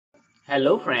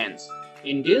Hello friends,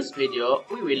 in this video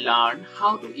we will learn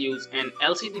how to use an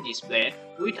LCD display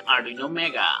with Arduino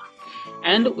Mega,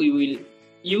 and we will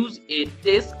use a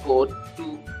test code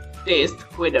to test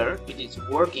whether it is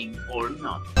working or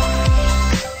not.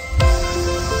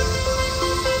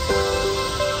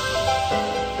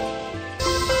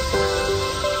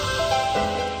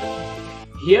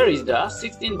 Here is the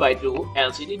 16:2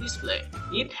 LCD display.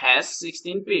 It has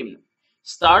 16 pins,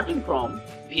 starting from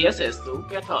VSS to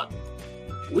cathode.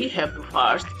 We have to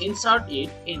first insert it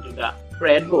into the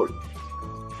breadboard.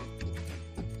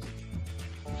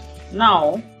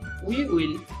 Now we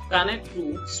will connect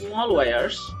two small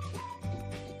wires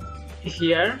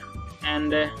here,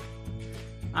 and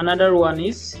another one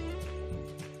is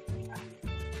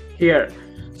here,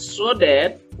 so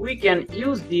that we can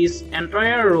use this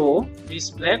entire row, this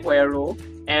black wire row,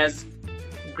 as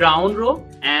ground row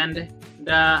and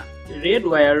the red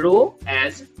wire row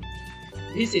as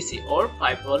VCC or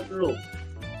 5V row.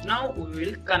 Now we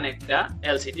will connect the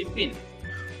LCD pin.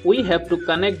 We have to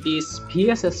connect this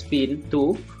VSS pin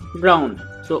to ground,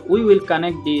 so we will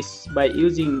connect this by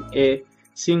using a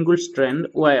single strand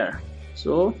wire.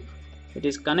 So it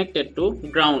is connected to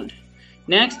ground.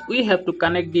 Next we have to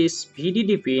connect this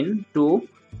VDD pin to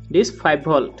this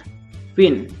 5V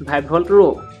pin, 5V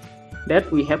row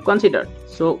that we have considered.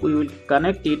 So we will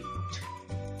connect it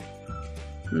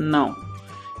now.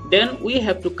 Then we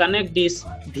have to connect this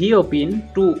VO pin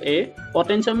to a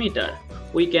potentiometer.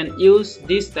 We can use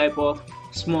this type of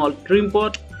small trim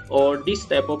pot or this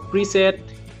type of preset,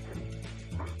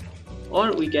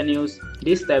 or we can use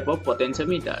this type of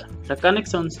potentiometer. The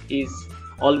connections is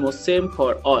almost same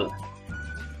for all.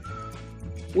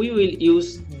 We will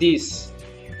use this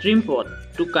trim pot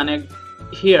to connect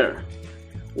here.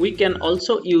 We can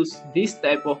also use this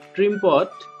type of trim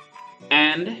pot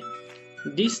and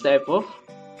this type of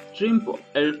trim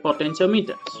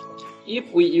potentiometers. If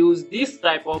we use this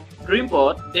type of trim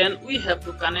pot, then we have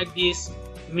to connect this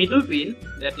middle pin,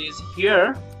 that is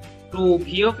here, to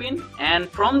VO pin, and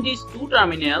from these two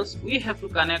terminals we have to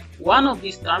connect one of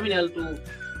these terminal to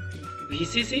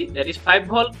VCC, that is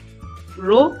 5V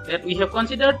row that we have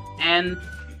considered, and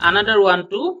another one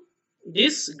to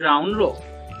this ground row.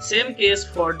 Same case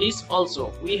for this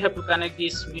also. We have to connect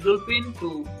this middle pin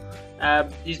to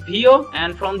this VO,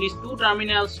 and from these two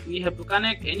terminals we have to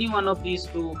connect any one of these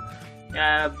to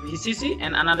VCC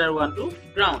and another one to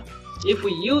ground. If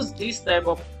we use this type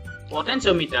of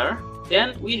potentiometer,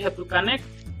 then we have to connect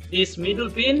this middle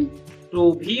pin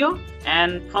to VO,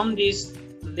 and from these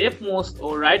leftmost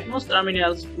or rightmost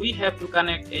terminals we have to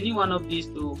connect any one of these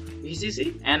to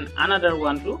VCC and another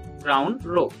one to ground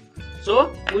row.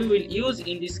 So we will use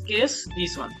in this case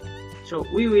this one. So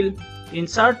we will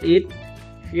insert it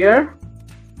here,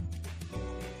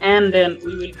 and then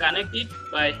we will connect it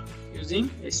by using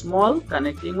a small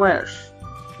connecting wires.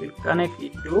 We'll connect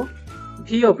it to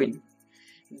VO pin.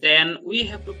 Then we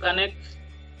have to connect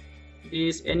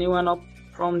this any one of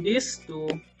from this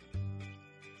to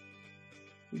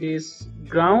this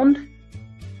ground,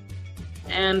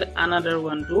 and another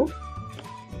one to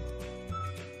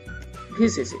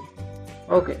VCC.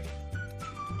 Okay.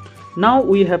 Now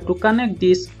we have to connect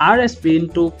this RS pin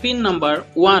to pin number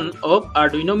 1 of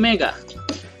Arduino Mega.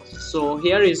 So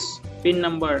here is pin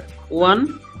number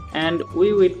 1, and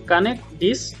we will connect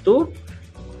this to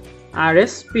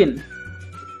RS pin.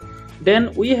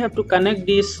 Then we have to connect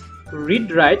this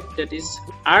read write, that is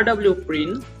RW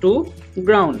pin, to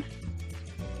ground.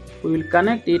 We will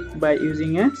connect it by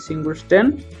using a single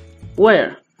strand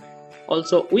wire.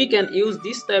 Also we can use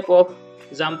this type of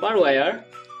jumper wire,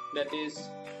 that is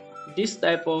this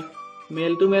type of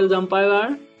male to male jumper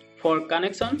wire for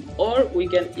connection, or we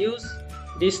can use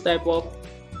this type of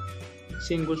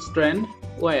single strand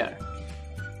wire.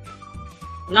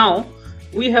 Now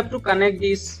we have to connect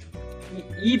this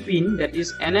E pin, that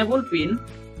is enable pin,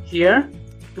 here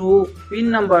to pin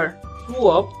number 2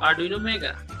 of Arduino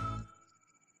Mega.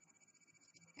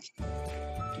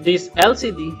 This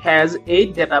LCD has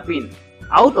 8 data pins.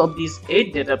 Out of these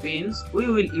 8 data pins, we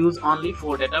will use only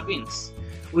 4 data pins.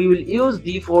 We will use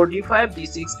D4, D5,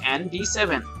 D6 and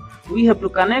D7. We have to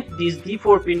connect this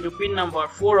D4 pin to pin number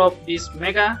 4 of this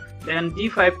Mega, then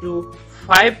D5 to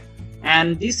 5,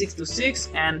 and D6 to 6,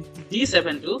 and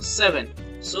D7 to 7.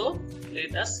 So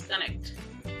let us connect.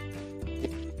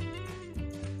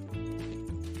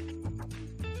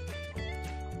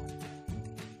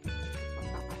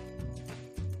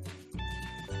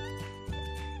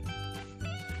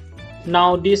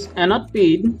 Now this anode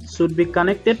pin should be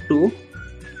connected to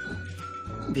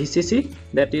VCC,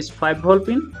 that is 5V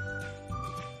pin,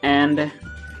 and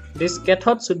this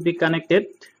cathode should be connected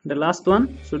the last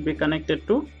one should be connected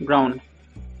to ground.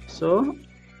 So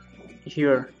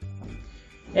here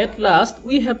at last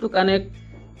we have to connect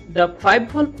the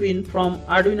 5V pin from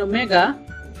Arduino Mega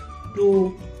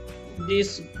to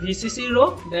this VCC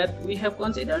row that we have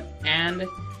considered, and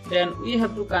then we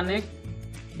have to connect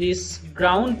this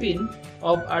ground pin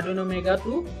of Arduino Mega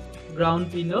to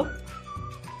ground pin of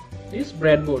this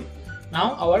breadboard.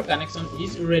 Now our connection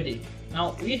is ready.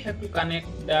 Now we have to connect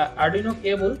the Arduino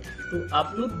cable to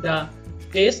upload the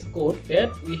test code that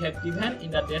we have given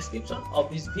in the description of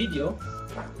this video.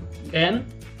 Then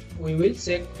we will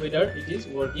check whether it is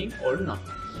working or not.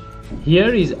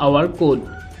 Here is our code.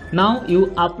 Now you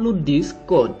upload this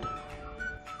code.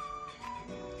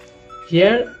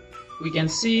 Here we can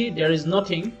see there is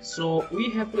nothing, so we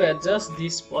have to adjust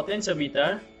this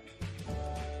potentiometer,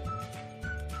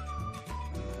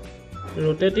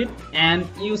 rotate it, and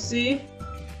you see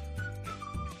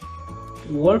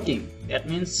working. That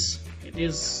means it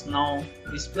is now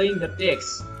displaying the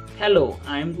text, "Hello,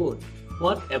 I am good.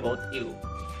 What about you?"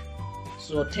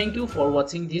 So thank you for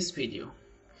watching this video.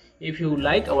 If you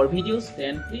like our videos,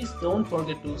 then please don't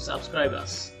forget to subscribe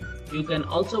us. You can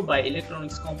also buy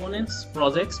electronics components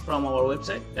projects from our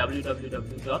website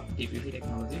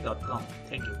www.dpvtechnology.com.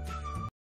 Thank you.